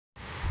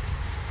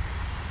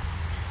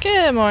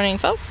Good morning,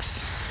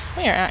 folks.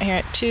 We are out here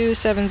at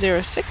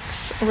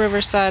 2706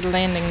 Riverside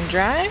Landing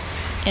Drive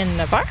in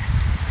Navarre.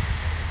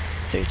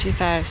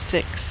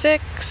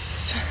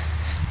 32566.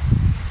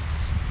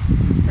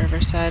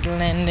 Riverside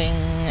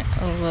Landing,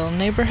 a little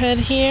neighborhood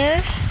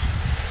here.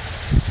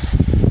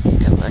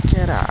 Take a look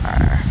at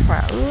our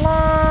front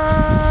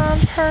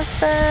lawn.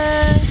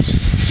 Perfect.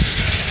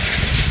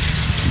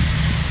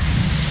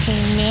 Nice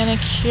clean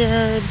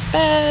manicured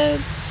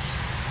beds.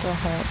 The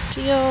whole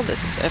deal.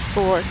 This is a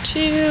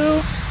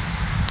 4-2.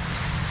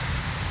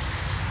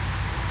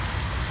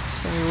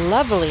 It's a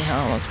lovely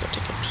home. Let's go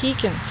take a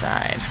peek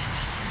inside.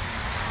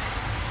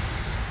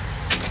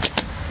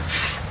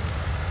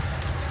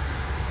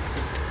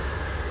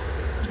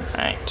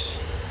 Alright.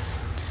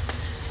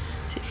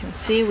 So you can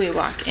see we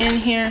walk in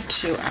here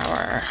to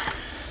our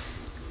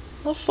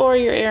little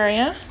foyer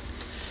area.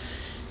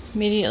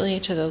 Immediately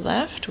to the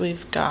left,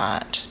 we've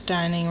got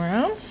dining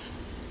room.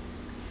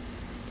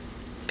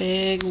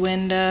 Big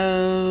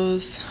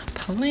windows,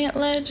 plant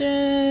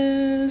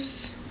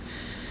ledges.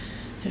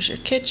 There's your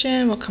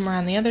kitchen. We'll come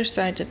around the other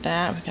side to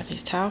that. We've got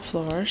these tile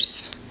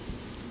floors.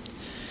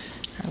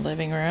 Our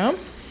living room.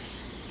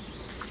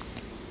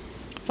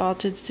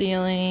 Vaulted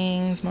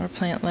ceilings, more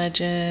plant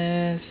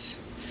ledges.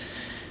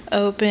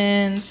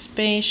 Open,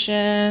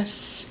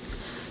 spacious.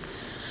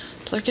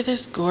 Look at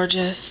this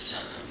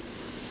gorgeous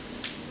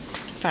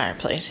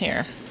fireplace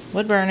here.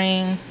 Wood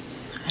burning.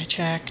 I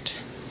checked.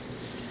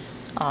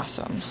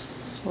 Awesome.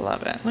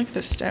 Love it. Look at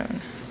this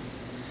stone.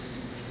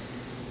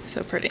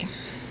 So pretty.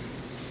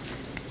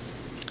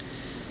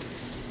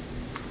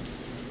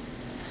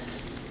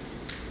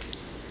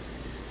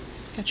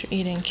 Got your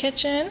eat-in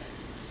kitchen.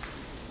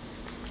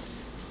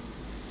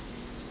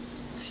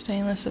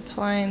 Stainless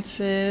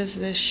appliances.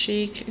 This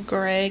chic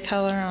gray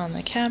color on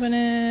the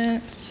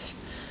cabinets.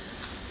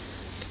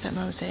 Get that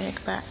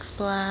mosaic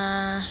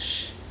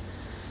backsplash.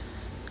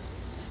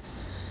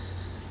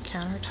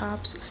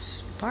 Countertops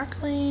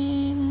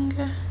sparkling.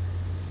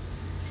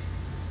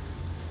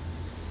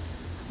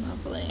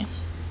 Lovely.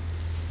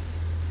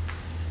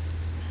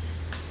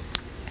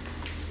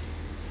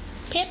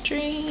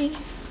 Pantry.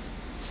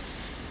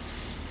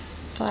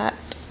 Flat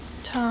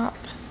top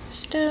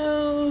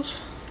stove.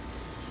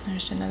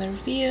 There's another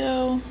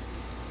view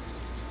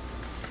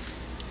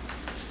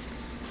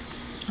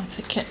of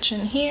the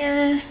kitchen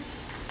here.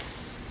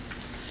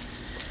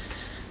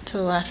 To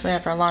the left we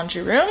have our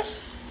laundry room.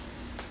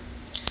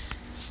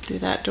 Through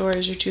that door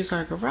is your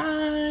 2-car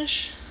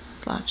garage.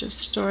 Lots of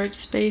storage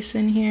space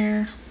in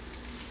here.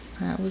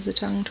 That was a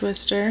tongue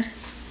twister.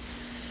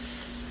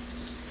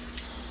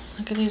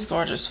 Look at these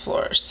gorgeous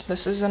floors.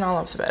 This is in all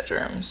of the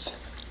bedrooms.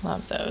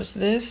 Love those.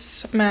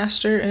 This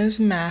master is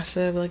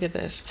massive. Look at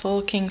this.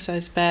 Full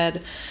king-size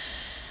bed.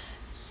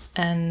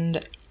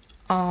 And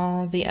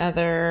all the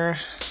other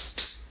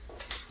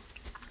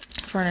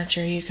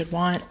furniture you could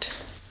want.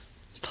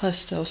 Plus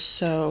still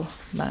so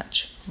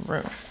much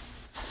room.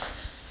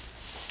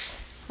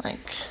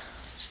 Like,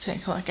 let's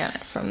take a look at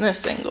it from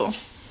this angle.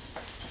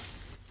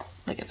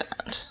 Look at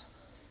that.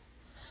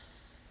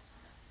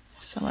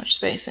 So much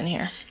space in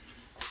here.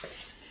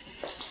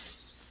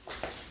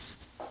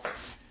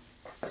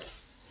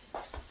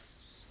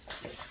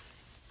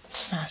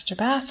 Master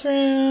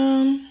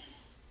bathroom.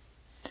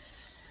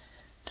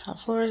 Top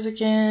floors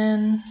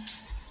again.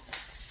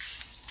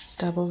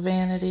 Double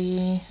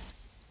vanity.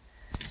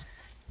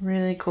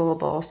 Really cool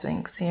bowl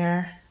sinks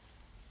here.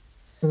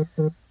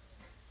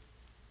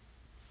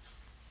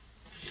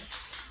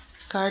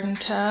 Garden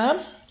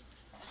tub,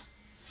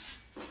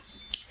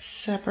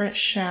 separate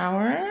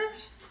shower,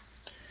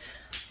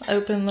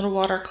 open little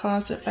water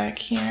closet back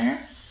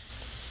here.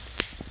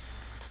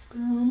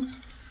 Boom.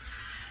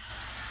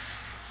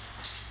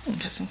 And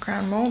got some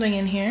crown molding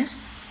in here.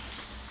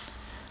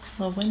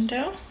 Little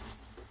window.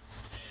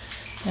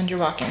 And your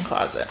walk-in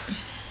closet.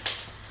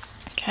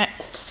 Okay.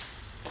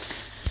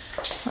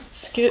 Let's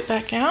scoot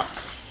back out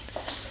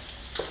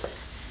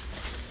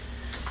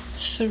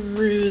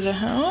through the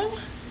home.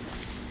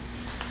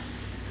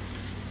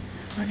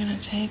 We're going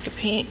to take a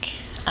peek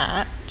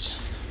at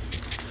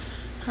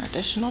our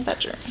additional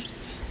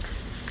bedrooms.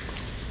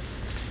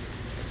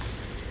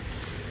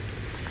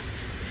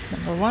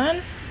 Number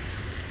 1.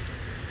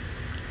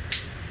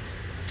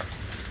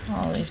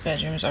 All these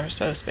bedrooms are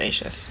so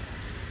spacious.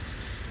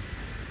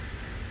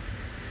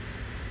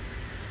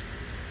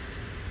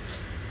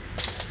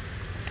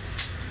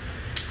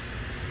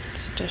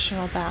 This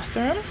additional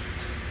bathroom.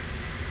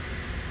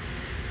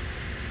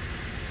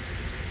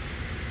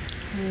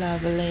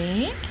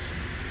 Lovely.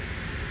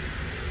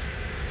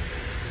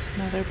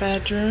 Another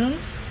bedroom.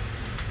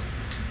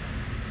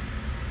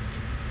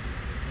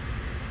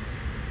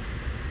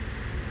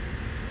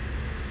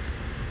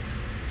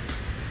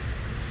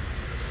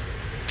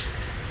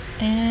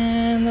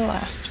 And the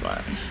last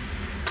one.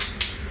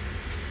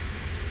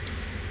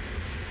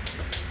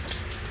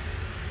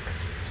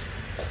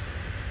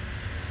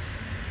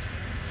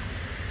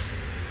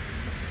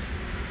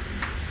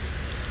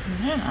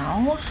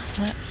 Now,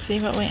 let's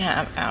see what we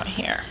have out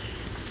here.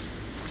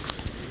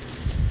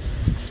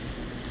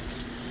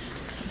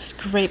 This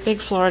great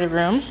big Florida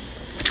room.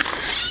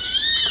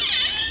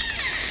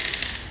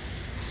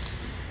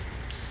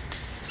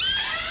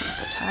 Got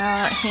the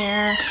tile out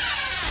here,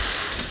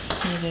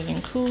 heated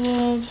and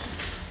cooled.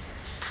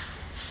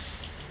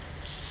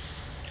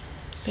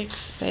 Big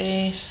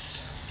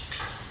space.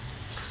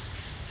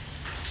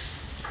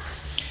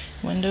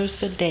 Windows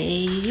for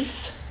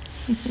days.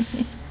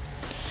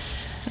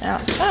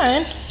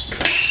 Outside,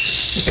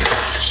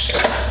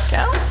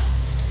 go.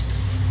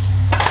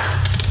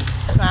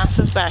 This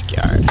massive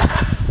backyard.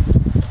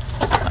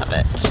 Love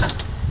it.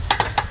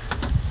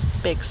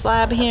 Big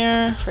slab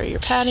here for your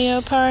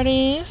patio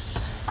parties.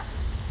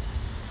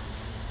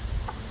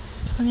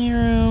 Plenty of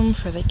room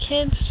for the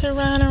kids to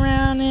run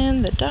around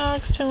in, the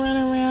dogs to run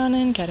around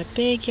in. Got a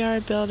big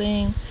yard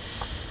building,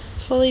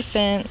 fully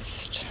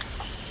fenced.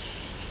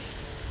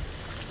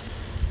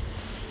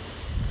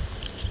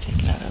 Let's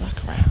take another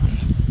look around.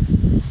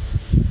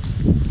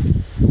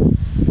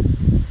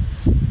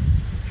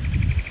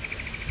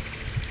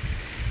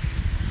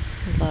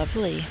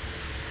 Lovely.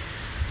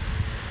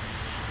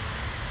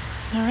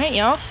 All right,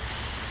 y'all.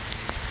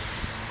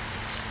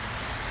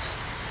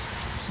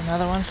 It's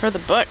another one for the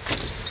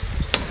books.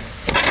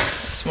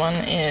 This one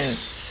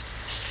is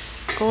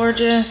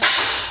gorgeous.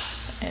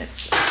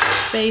 It's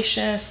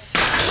spacious.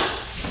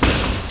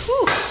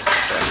 Whew,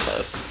 very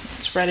close.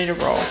 It's ready to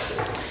roll.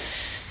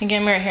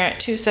 Again, we're here at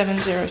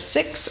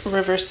 2706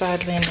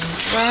 Riverside Landing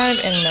Drive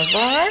in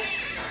Navarre.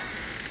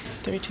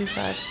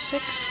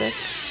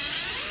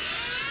 32566.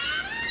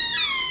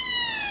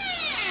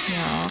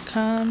 Y'all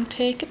come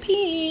take a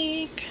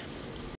peek.